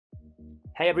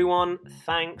Hey everyone,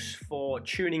 thanks for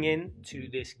tuning in to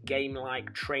this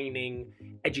game-like training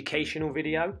educational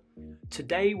video.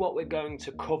 Today what we're going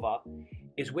to cover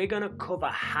is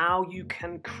how you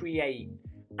can create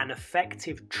an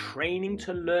effective training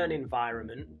to learn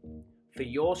environment for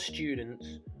your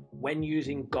students when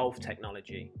using golf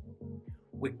technology.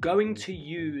 We're going to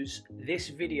use this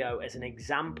video as an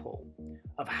example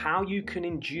of how you can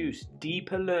induce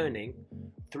deeper learning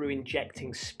through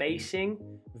injecting spacing,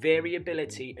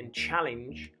 variability and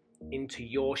challenge into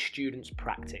your students'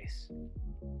 practice.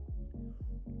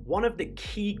 One of the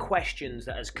key questions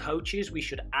that as coaches we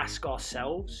should ask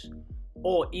ourselves,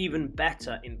 or even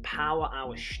better, empower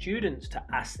our students to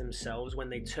ask themselves when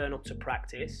they turn up to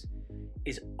practice,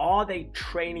 is are they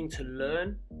training to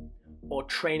learn or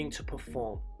training to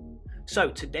perform? So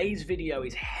today's video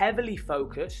is heavily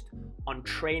focused on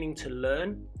training to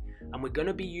learn, and we're going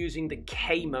to be using the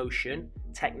K motion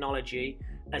technology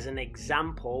as an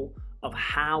example of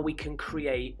how we can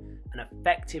create an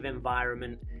effective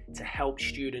environment to help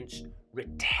students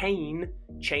retain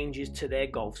changes to their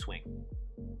golf swing.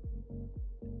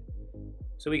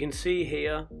 So we can see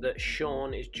here that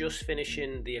Sean is just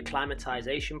finishing the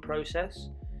acclimatization process.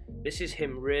 This is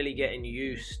him really getting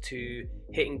used to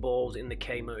hitting balls in the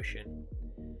K motion.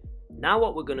 Now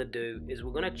what we're going to do is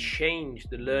we're going to change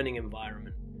the learning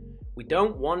environment. We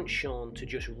don't want Sean to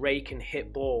just rake and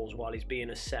hit balls while he's being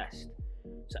assessed.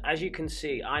 So as you can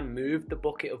see, I moved the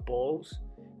bucket of balls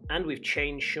and we've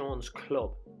changed Sean's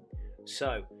club.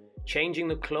 So changing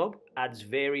the club adds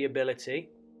variability,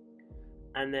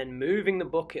 and then moving the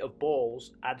bucket of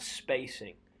balls adds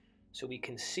spacing. So we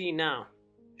can see now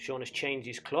Sean has changed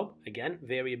his club, again,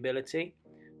 variability.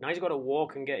 Now he's got to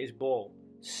walk and get his ball,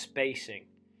 spacing.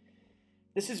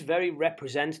 This is very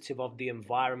representative of the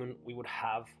environment we would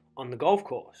have on the golf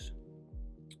course.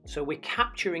 So we're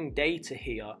capturing data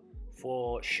here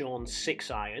for Sean's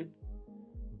 6-iron,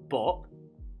 but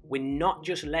we're not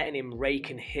just letting him rake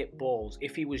and hit balls.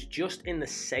 If he was just in the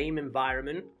same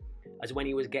environment as when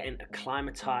he was getting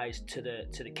acclimatized to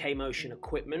the K-motion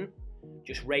equipment,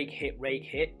 just rake, hit,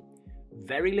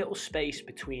 very little space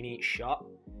between each shot,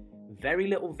 very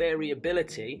little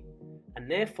variability, and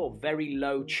therefore very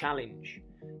low challenge.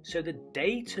 So the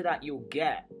data that you'll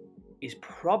get is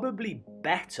probably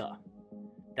better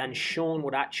than Sean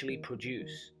would actually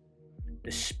produce. The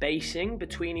spacing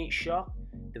between each shot,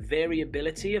 the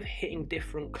variability of hitting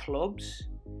different clubs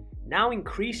now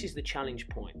increases the challenge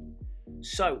point.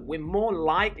 So we're more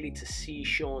likely to see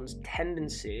Sean's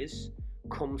tendencies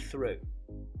come through.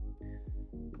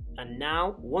 And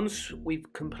now once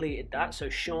we've completed that, so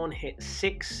Sean hit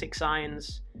 6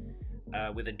 irons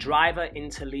with a driver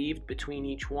interleaved between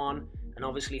each one, and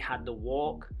obviously had the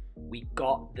walk. We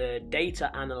got the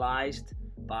data analyzed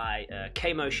by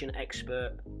K-motion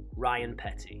expert Ryan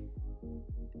Petty.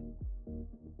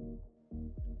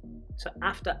 So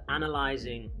after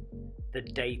analyzing the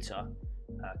data,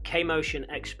 K-motion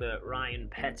expert Ryan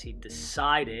Petty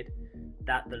decided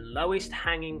that the lowest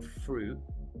hanging fruit,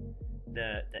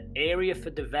 the area for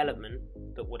development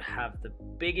that would have the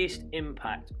biggest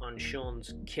impact on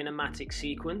Sean's kinematic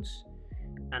sequence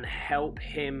and help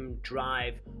him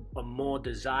drive a more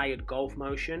desired golf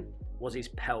motion was his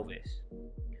pelvis.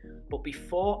 But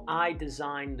before I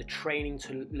design the training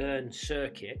to learn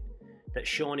circuit that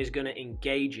Sean is going to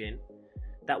engage in,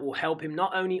 that will help him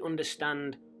not only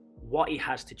understand what he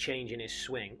has to change in his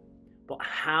swing, but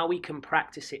how he can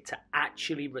practice it to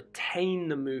actually retain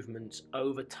the movements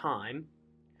over time,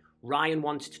 Ryan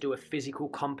wanted to do a physical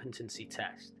competency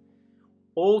test.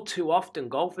 All too often,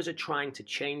 golfers are trying to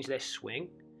change their swing,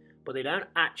 but they don't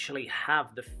actually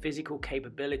have the physical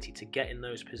capability to get in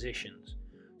those positions.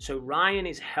 So Ryan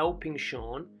is helping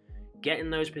Sean get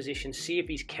in those positions, see if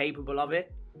he's capable of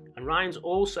it. And Ryan's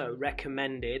also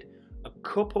recommended a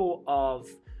couple of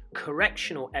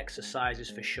correctional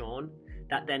exercises for Sean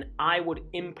that then I would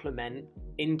implement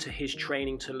into his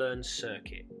training to learn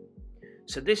circuit.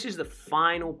 So this is the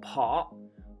final part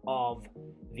of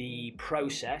the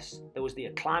process. There was the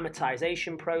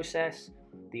acclimatization process,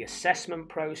 the assessment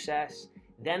process,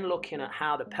 then looking at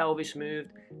how the pelvis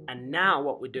moved, and now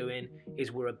what we're doing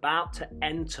is we're about to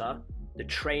enter the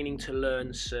training to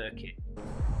learn circuit.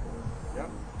 Yep.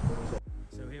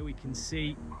 So here we can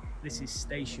see this is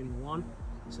station 1.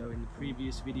 So in the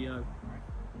previous video,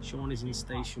 Sean is in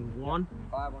station 1.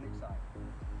 5 on each side.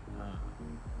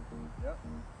 Yep.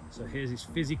 So here's his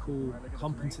physical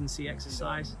competency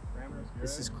exercise.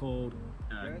 This is called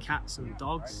cats and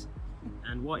dogs.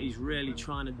 And what he's really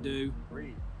trying to do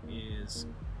is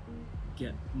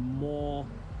get more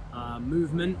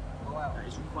movement that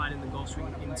is required in the golf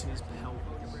swing into his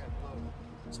pelvis.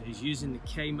 So he's using the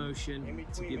K motion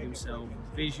to give himself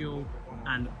visual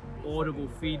and audible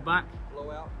feedback.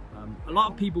 A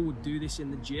lot of people would do this in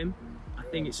the gym. I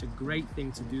think it's a great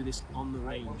thing to do this on the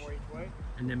range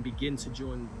and then begin to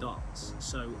join the dots.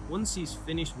 So once he's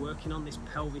finished working on this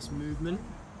pelvis movement,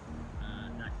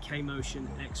 that K motion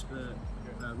expert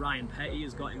Ryan Petty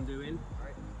has got him doing,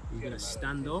 he's going to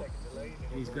stand up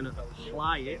and he's going to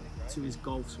apply it to his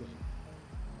golf swing.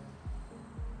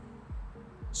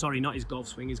 Sorry, not his golf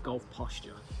swing, his golf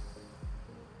posture.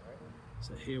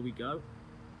 So here we go.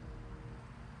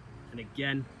 And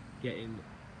again, getting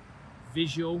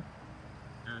visual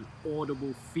and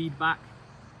audible feedback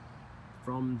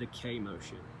from the K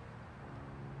motion.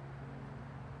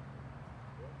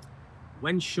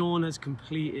 When Sean has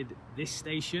completed this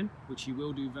station, which he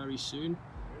will do very soon,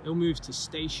 he'll move to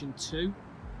station 2.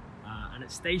 And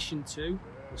at station 2,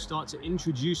 we'll start to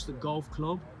introduce the golf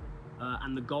club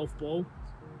and the golf ball,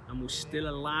 and we'll still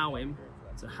allow him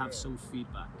to have some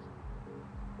feedback.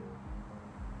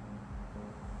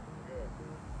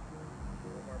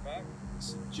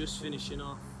 So just finishing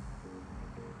off.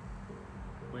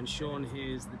 When Sean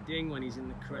hears the ding, when he's in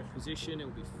the correct position,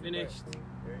 it'll be finished.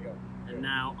 And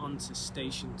now on to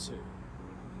station 2.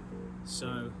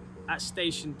 So at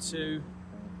station 2,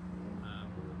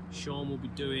 Sean will be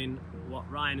doing what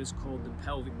Ryan has called the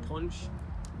pelvic punch.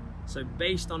 So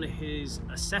based on his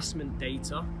assessment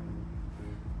data,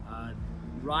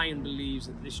 Ryan believes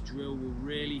that this drill will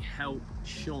really help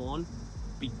Sean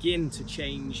begin to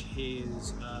change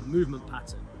his movement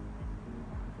pattern.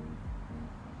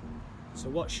 So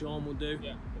what Sean will do,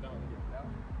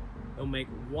 he'll make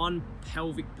one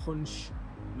pelvic punch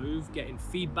move, getting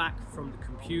feedback from the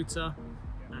computer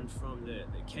and from the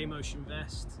K-Motion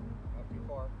vest.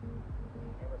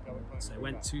 So it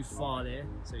went too far there,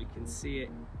 so you can see it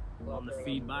on the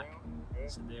feedback.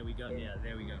 So there we go, yeah,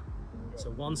 there we go. So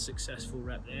one successful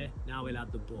rep there. Now we'll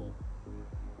add the ball.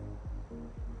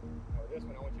 Now with this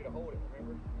one, I want you to hold it,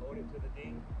 remember? Hold it to the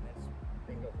ding, and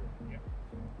then go through it.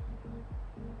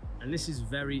 And this is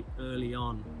very early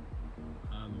on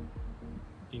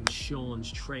in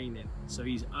Sean's training. So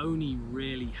he's only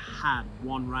really had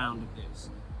one round of this.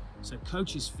 So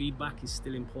coach's feedback is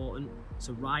still important.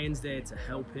 So Ryan's there to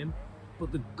help him.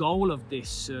 But the goal of this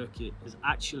circuit is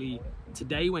actually,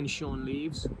 today when Sean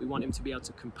leaves, we want him to be able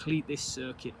to complete this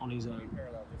circuit on his own.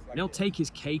 And he'll take his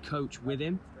K coach with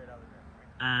him,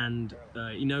 and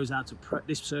he knows how to,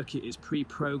 this circuit is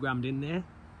pre-programmed in there,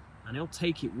 and he'll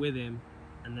take it with him,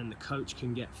 and then the coach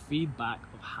can get feedback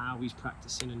of how he's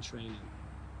practicing and training.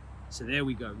 So there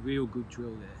we go, real good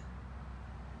drill there.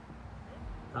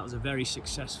 That was a very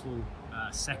successful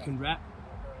second rep.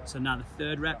 So now the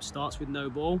third rep starts with no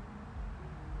ball.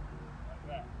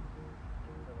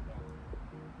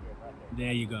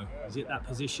 There you go, he's at that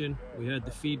position, we heard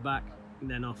the feedback,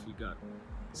 and then off you go.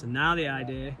 So now the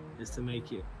idea is to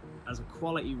make it as a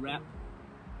quality rep.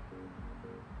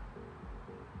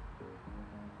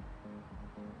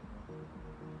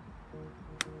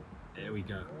 There we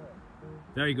go.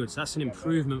 Very good, so that's an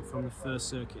improvement from the first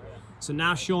circuit. So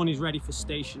now Sean is ready for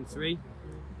station 3.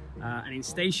 And in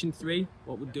station 3,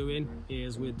 what we're doing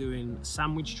is we're doing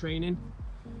sandwich training.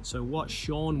 So what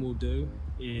Sean will do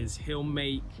is he'll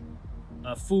make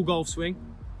a full golf swing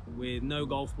with no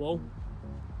golf ball,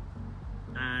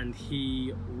 and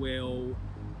he will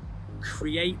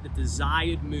create the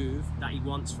desired move that he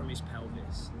wants from his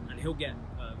pelvis, and he'll get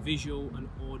visual and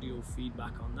audio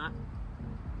feedback on that.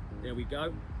 There we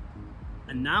go.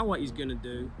 And now what he's going to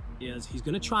do is he's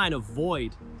going to try and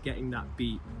avoid getting that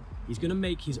beat. He's going to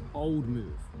make his old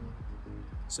move.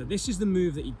 So this is the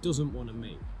move that he doesn't want to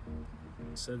make.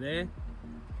 So there,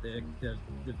 the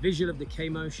visual of the K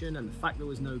motion and the fact there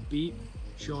was no beat,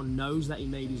 Sean knows that he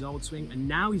made his old swing, and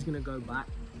now he's going to go back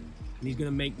and he's going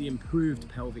to make the improved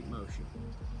pelvic motion.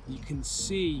 You can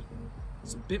see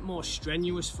it's a bit more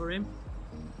strenuous for him,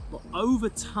 but over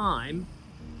time,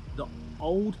 the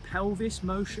old pelvis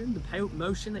motion, the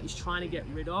motion that he's trying to get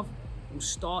rid of, will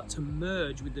start to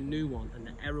merge with the new one, and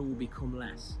the error will become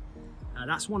less.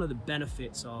 That's one of the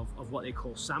benefits of what they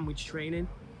call sandwich training,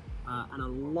 and a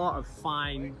lot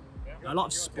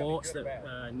of sports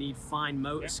that need fine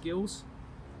motor skills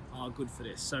are good for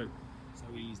this. So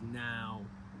he's now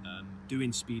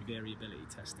doing speed variability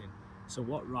testing. So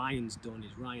what Ryan's done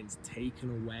is Ryan's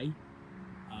taken away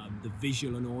the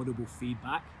visual and audible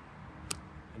feedback,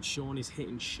 and Sean is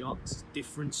hitting shots,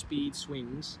 different speed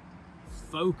swings,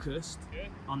 focused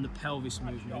on the pelvis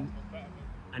movement,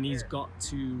 and he's got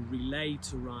to relay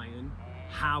to Ryan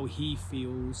how he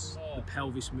feels the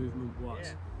pelvis movement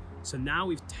was. So now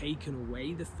we've taken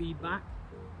away the feedback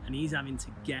and he's having to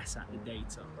guess at the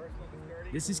data.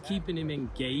 This is keeping him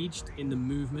engaged in the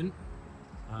movement,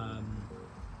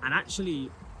 and actually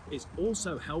it's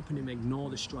also helping him ignore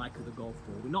the strike of the golf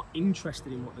ball. We're not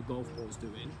interested in what the golf ball's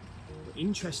doing. We're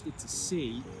interested to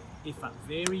see if at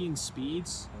varying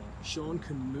speeds, Sean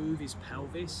can move his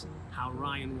pelvis how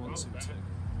Ryan wants him to.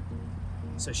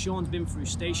 So Sean's been through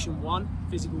station 1,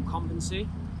 physical competency,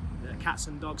 the cats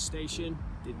and dogs station,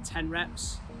 did 10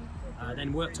 reps,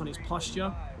 then worked on his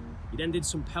posture. He then did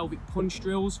some pelvic punch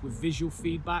drills with visual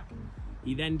feedback.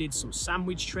 He then did some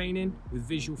sandwich training with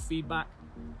visual feedback.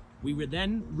 We were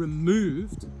then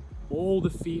removed all the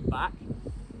feedback,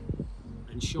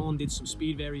 and Sean did some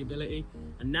speed variability.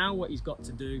 And now what he's got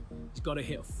to do, he's got to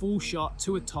hit a full shot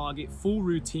to a target, full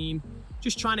routine,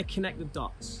 just trying to connect the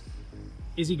dots.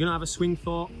 Is he gonna have a swing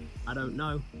thought? I don't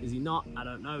know. Is he not? I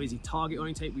don't know. Is he target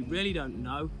oriented? We really don't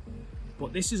know.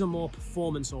 But this is a more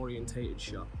performance orientated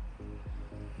shot.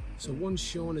 So once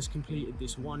Sean has completed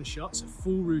this one shot, it's a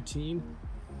full routine,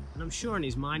 and I'm sure in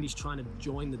his mind he's trying to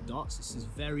join the dots. This is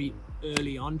very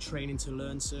early on training to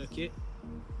learn circuit.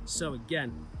 So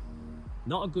again,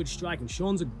 not a good strike, and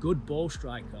Sean's a good ball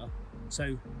striker.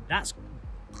 So that's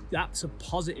a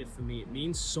positive for me. It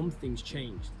means something's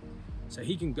changed. So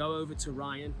he can go over to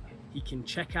Ryan, he can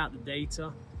check out the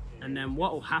data, and then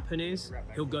what will happen is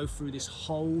he'll go through this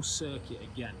whole circuit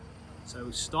again. So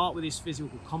we'll start with his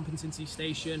physical competency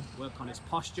station, work on his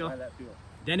posture.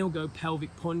 Then he'll go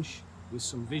pelvic punch with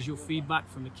some visual feedback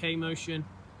from the K motion.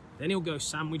 Then he'll go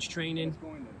sandwich training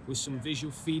with some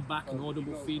visual feedback and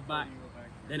audible feedback.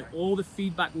 Then all the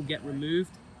feedback will get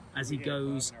removed as he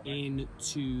goes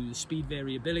into the speed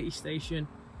variability station.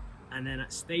 And then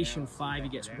at station 5, he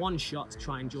gets one shot to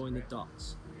try and join the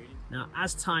dots. Now,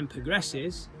 as time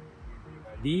progresses,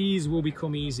 these will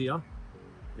become easier.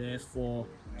 Therefore,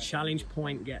 challenge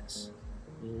point gets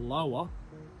lower,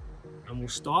 and we'll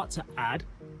start to add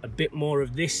a bit more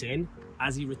of this in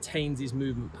as he retains his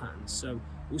movement patterns. So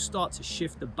we'll start to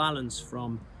shift the balance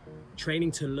from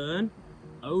training to learn.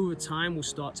 Over time, we'll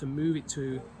start to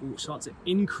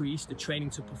increase the training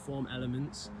to perform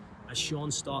elements as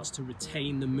Sean starts to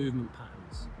retain the movement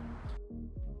patterns.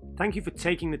 Thank you for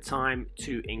taking the time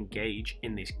to engage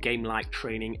in this game-like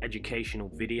training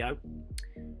educational video.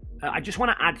 I just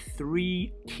want to add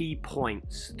 3 key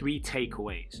points, 3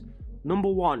 takeaways. Number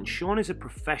 1, Sean is a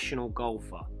professional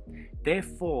golfer.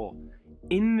 Therefore,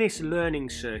 in this learning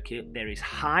circuit, there is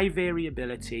high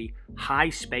variability, high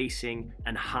spacing,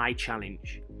 and high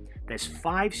challenge. There's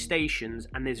 5 stations,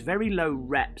 and there's very low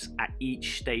reps at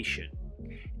each station.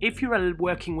 If you're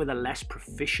working with a less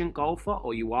proficient golfer,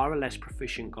 or you are a less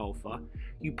proficient golfer,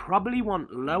 you probably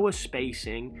want lower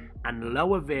spacing and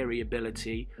lower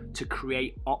variability to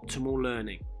create optimal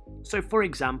learning. So for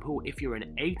example, if you're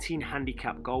an 18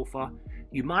 handicap golfer,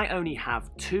 you might only have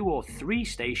 2 or 3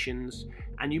 stations,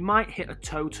 and you might hit a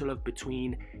total of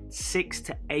between 6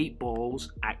 to 8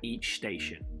 balls at each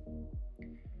station.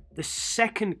 The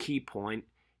second key point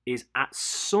is at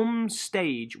some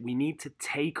stage we need to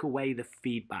take away the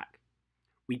feedback.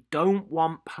 We don't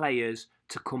want players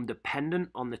to come dependent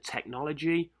on the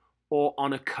technology or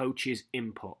on a coach's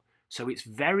input. So it's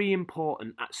very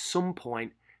important at some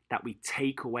point that we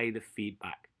take away the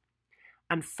feedback.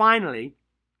 And finally,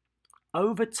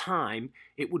 over time,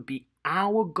 it would be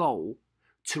our goal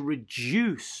to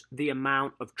reduce the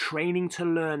amount of training to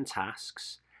learn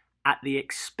tasks at the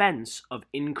expense of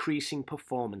increasing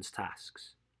performance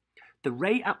tasks. The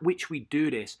rate at which we do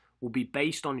this will be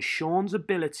based on Sean's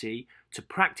ability to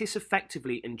practice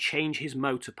effectively and change his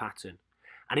motor pattern.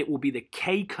 And it will be the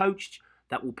K coach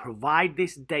that will provide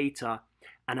this data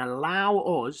and allow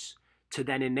us to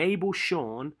then enable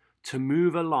Sean to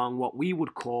move along what we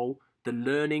would call the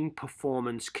learning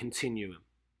performance continuum.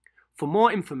 For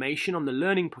more information on the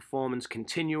learning performance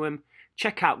continuum,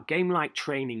 check out Game-Like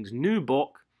Training's new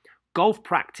book, Golf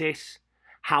Practice: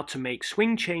 How to Make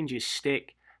Swing Changes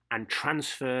Stick and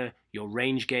Transfer Your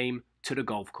Range Game to the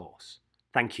Golf Course.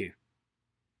 Thank you.